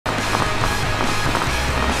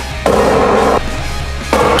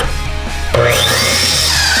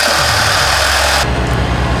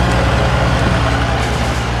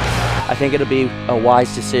think it'll be a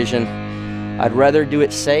wise decision. I'd rather do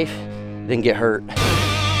it safe than get hurt.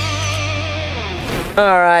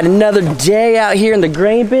 All right, another day out here in the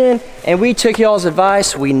grain bin, and we took y'all's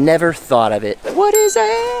advice. We never thought of it. What is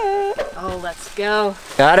that? Oh, let's go.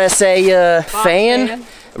 Gotta say, fan.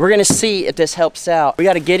 We're gonna see if this helps out. We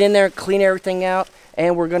gotta get in there, clean everything out,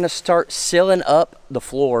 and we're gonna start sealing up the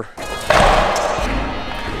floor. There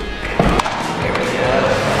we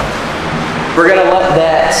go. We're gonna let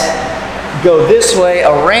that go this way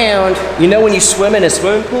around. You know when you swim in a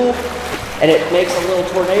swimming pool and it makes a little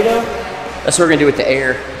tornado? That's what we're gonna do with the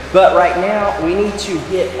air. But right now, we need to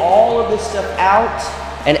get all of this stuff out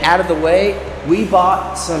and out of the way. We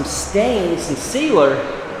bought some stain, some sealer.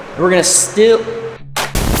 We're gonna seal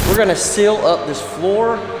up this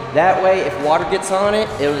floor. That way, if water gets on it,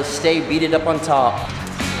 it'll just stay beaded up on top.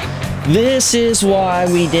 This is why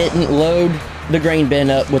we didn't load the grain bin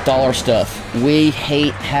up with all our stuff. We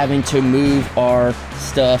hate having to move our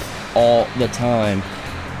stuff all the time.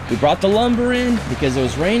 We brought the lumber in because it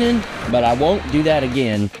was raining, but I won't do that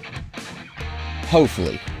again.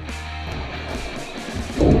 Hopefully.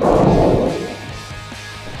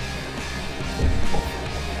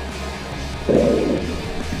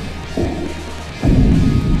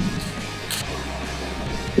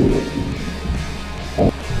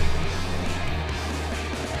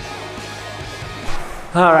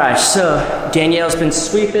 All right, so Danielle's been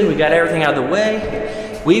sweeping. We got everything out of the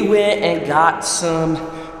way. We went and got some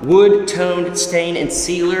wood toned stain and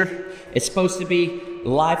sealer. It's supposed to be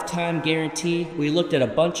lifetime guarantee. We looked at a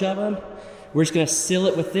bunch of them. We're just gonna seal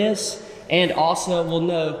it with this, and also we'll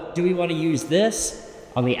know, do we wanna use this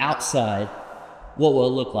on the outside? What will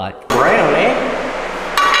it look like? Brown, eh?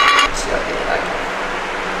 Let's see how I get it back.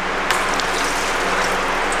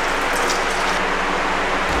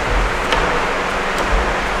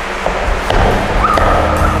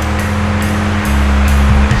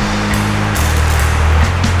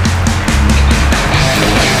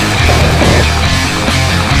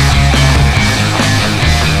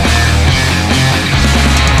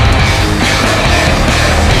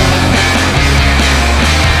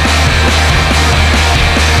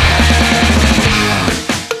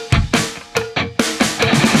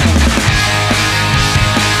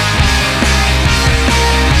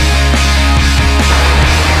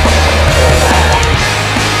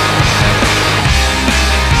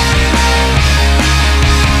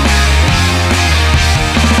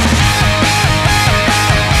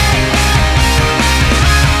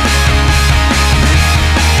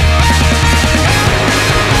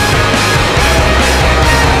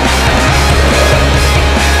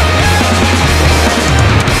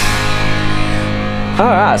 All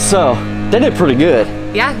right, so they did pretty good.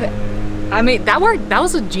 Yeah, I mean, that worked. That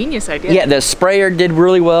was a genius idea. Yeah, the sprayer did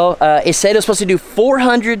really well. It said it was supposed to do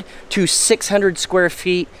 400 to 600 square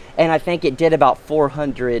feet, and I think it did about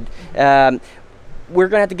 400. We're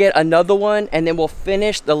gonna have to get another one, and then we'll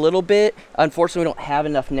finish the little bit. Unfortunately, we don't have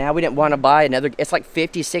enough now. We didn't want to buy another. It's like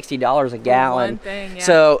 $50, $60 a gallon. One thing, yeah.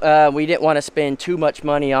 So we didn't want to spend too much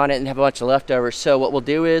money on it and have a bunch of leftovers. So what we'll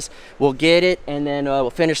do is we'll get it, and then we'll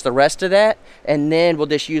finish the rest of that, and then we'll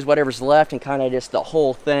just use whatever's left and kind of just the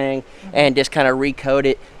whole thing, and just kind of recoat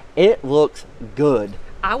it. It looks good.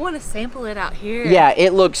 I want to sample it out here. Yeah,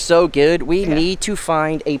 it looks so good. We need to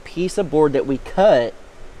find a piece of board that we cut.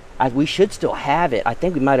 We should still have it. I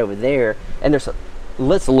think we might over there. And there's a,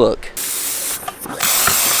 let's look.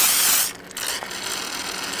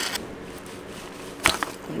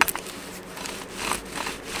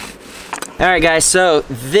 All right, guys, so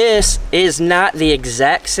this is not the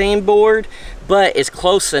exact same board, but it's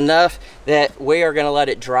close enough that we are gonna let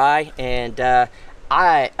it dry, and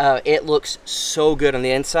it looks so good on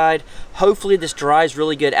the inside. Hopefully this dries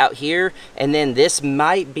really good out here, and then this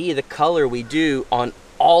might be the color we do on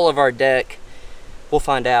all of our deck. We'll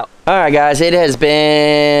find out. All right, guys, it has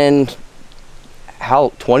been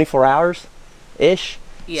 24 hours ish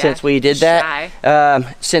since we did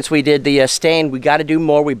that. Since we did the stain. We got to do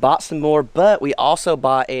more. We bought some more, but we also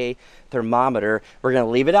bought a thermometer. We're gonna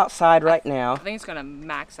leave it outside right now. I think it's gonna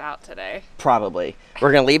max out today. Probably.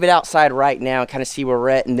 We're gonna leave it outside right now and kind of see where we're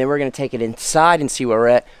at, and then we're gonna take it inside and see where we're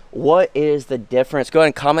at. What is the difference? Go ahead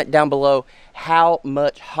and comment down below, how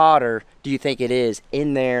much hotter do you think it is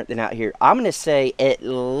in there than out here? I'm gonna say at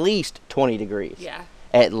least 20 degrees. Yeah.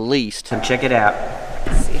 At least. So check it out.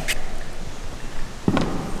 Let's see.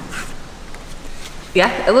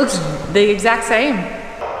 Yeah, it looks the exact same.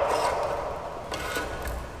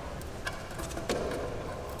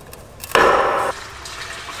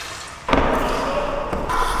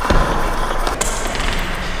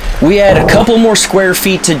 We had a couple more square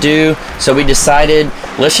feet to do, so we decided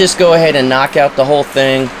let's just go ahead and knock out the whole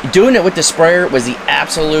thing. Doing it with the sprayer was the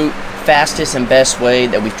absolute fastest and best way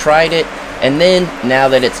that we've tried it. And then now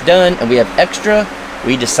that it's done and we have extra,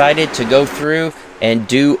 we decided to go through and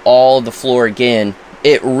do all the floor again.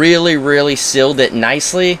 It really sealed it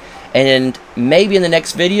nicely, and maybe in the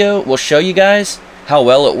next video we'll show you guys how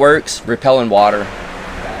well it works repelling water.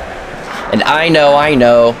 And I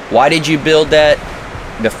know, why did you build that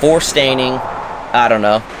before staining? I don't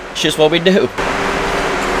know, it's just what we do.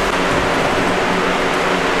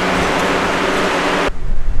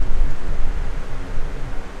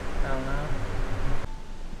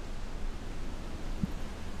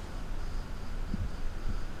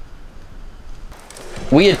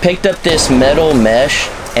 We had picked up this metal mesh,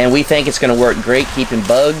 and we think it's going to work great keeping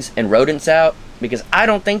bugs and rodents out, because I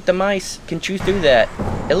don't think the mice can chew through that,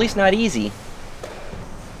 at least not easy.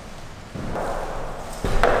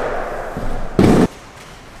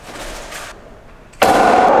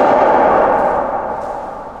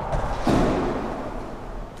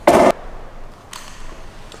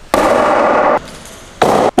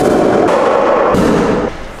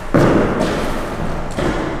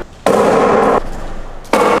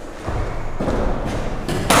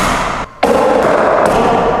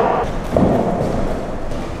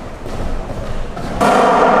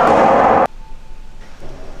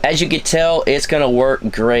 As you can tell, it's gonna work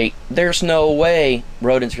great. There's no way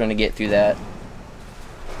rodents are gonna get through that.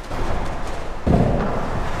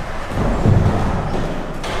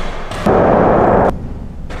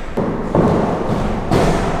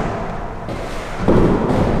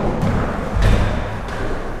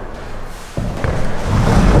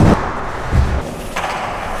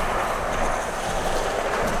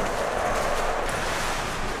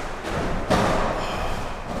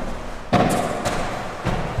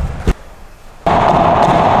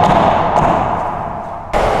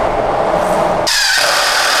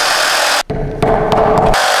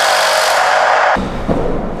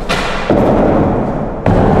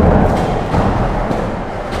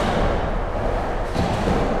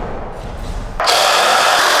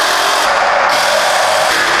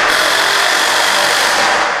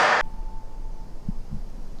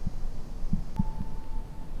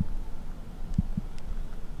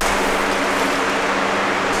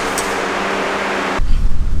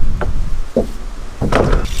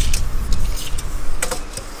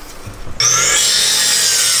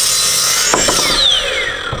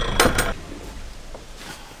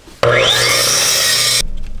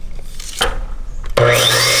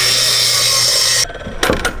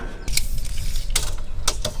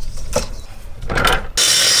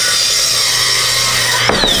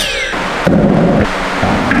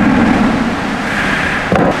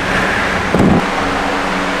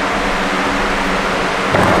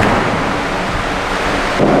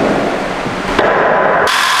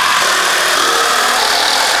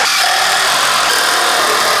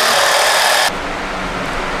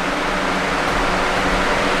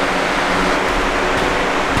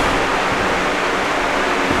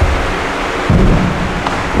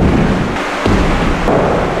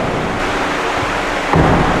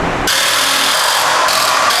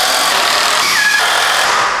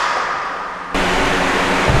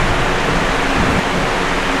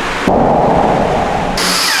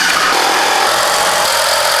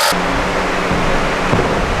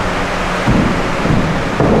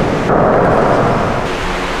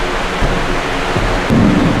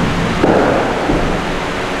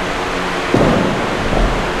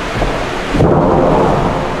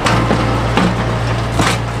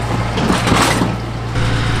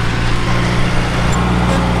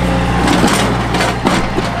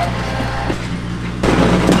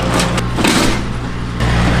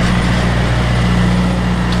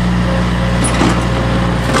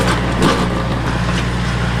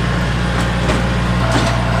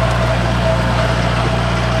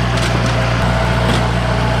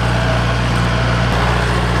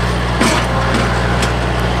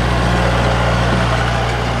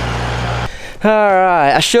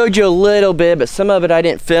 Alright, I showed you a little bit, but some of it I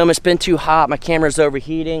didn't film. It's been too hot, my camera's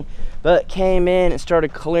overheating. But came in and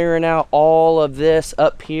started clearing out all of this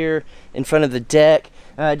up here in front of the deck.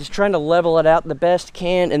 Just trying to level it out the best I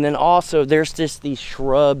can. And then also there's just these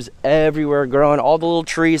shrubs everywhere growing. All the little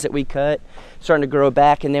trees that we cut starting to grow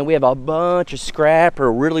back. And then we have a bunch of scrap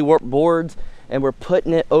or really warped boards, and we're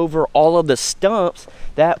putting it over all of the stumps.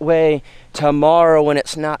 That way tomorrow when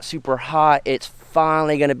it's not super hot, it's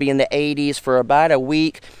finally going to be in the 80s for about a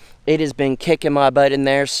week. It has been kicking my butt in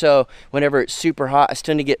there, so whenever it's super hot, I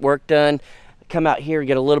still need to get work done. come out here,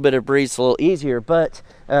 get a little bit of breeze, a little easier. But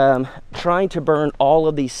trying to burn all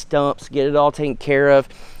of these stumps, get it all taken care of.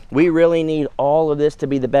 We really need all of this to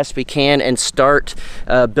be the best we can and start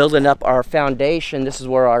building up our foundation. This is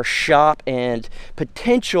where our shop and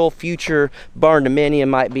potential future barn dominium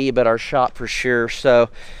might be, but our shop for sure. So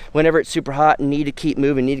whenever it's super hot and need to keep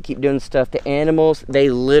moving, need to keep doing stuff, the animals, they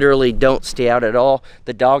literally don't stay out at all.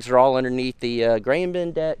 The dogs are all underneath the grain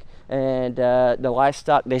bin deck, and the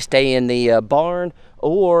livestock, they stay in the barn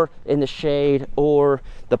or in the shade or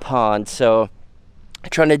the pond. So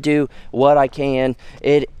trying to do what I can.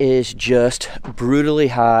 It is just brutally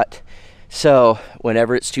hot. So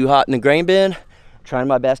whenever it's too hot in the grain bin, trying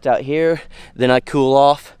my best out here, then I cool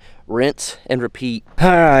off, rinse and repeat. All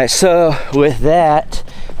right, so with that,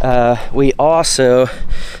 we also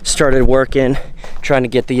started working, trying to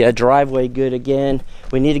get the driveway good again.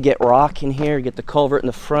 We need to get rock in here, get the culvert in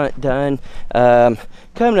the front done.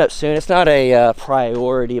 Coming up soon. It's not a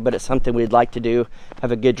priority, but it's something we'd like to do,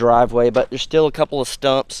 have a good driveway. But there's still a couple of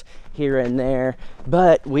stumps here and there.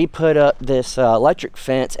 But we put up this electric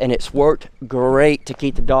fence, and it's worked great to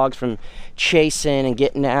keep the dogs from chasing and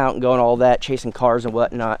getting out and going all that, chasing cars and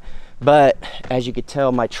whatnot. But as you could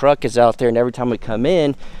tell, my truck is out there, and every time we come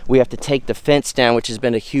in, we have to take the fence down, which has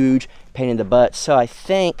been a huge pain in the butt. So I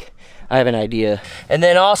think I have an idea. And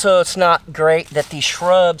then also, it's not great that these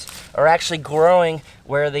shrubs are actually growing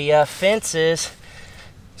where the fence is.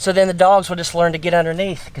 So then the dogs will just learn to get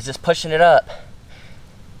underneath because it's pushing it up.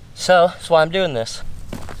 So that's why I'm doing this.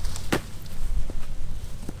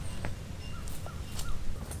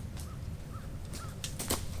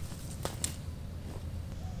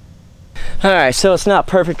 All right, so it's not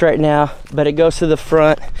perfect right now, but it goes to the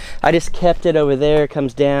front. I just kept it over there, it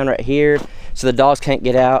comes down right here, so the dogs can't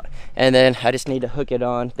get out. And then I just need to hook it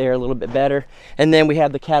on there a little bit better. And then we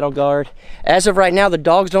have the cattle guard. As of right now, the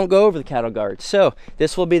dogs don't go over the cattle guard. So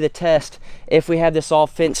this will be the test if we have this all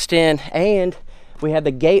fenced in and we have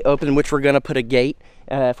the gate open, which we're gonna put a gate.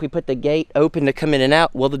 If we put the gate open to come in and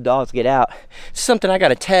out, will the dogs get out? It's something I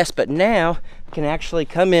gotta test, but now I can actually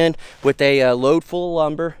come in with a load full of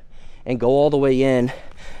lumber and go all the way in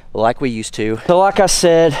like we used to. So like I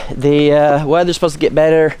said, the weather's supposed to get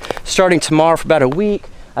better starting tomorrow for about a week.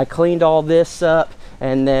 I cleaned all this up,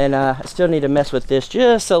 and then I still need to mess with this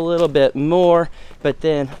just a little bit more, but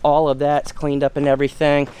then all of that's cleaned up and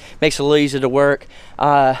everything. Makes it a little easier to work.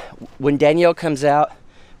 When Danielle comes out,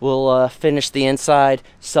 we'll finish the inside,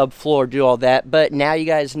 subfloor, do all that. But now you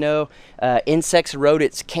guys know insects and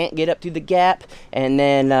rodents can't get up through the gap. And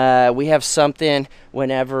then we have something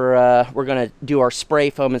whenever we're gonna do our spray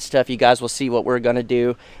foam and stuff. You guys will see what we're gonna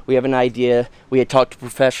do. We have an idea. We had talked to a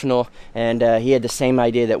professional, and he had the same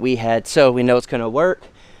idea that we had. So we know it's gonna work.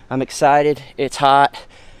 I'm excited. It's hot.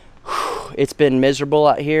 It's been miserable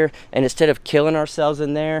out here. And instead of killing ourselves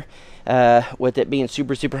in there, with it being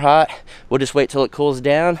super hot, we'll just wait till it cools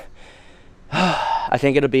down. I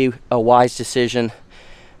think it'll be a wise decision.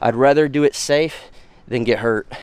 I'd rather do it safe than get hurt.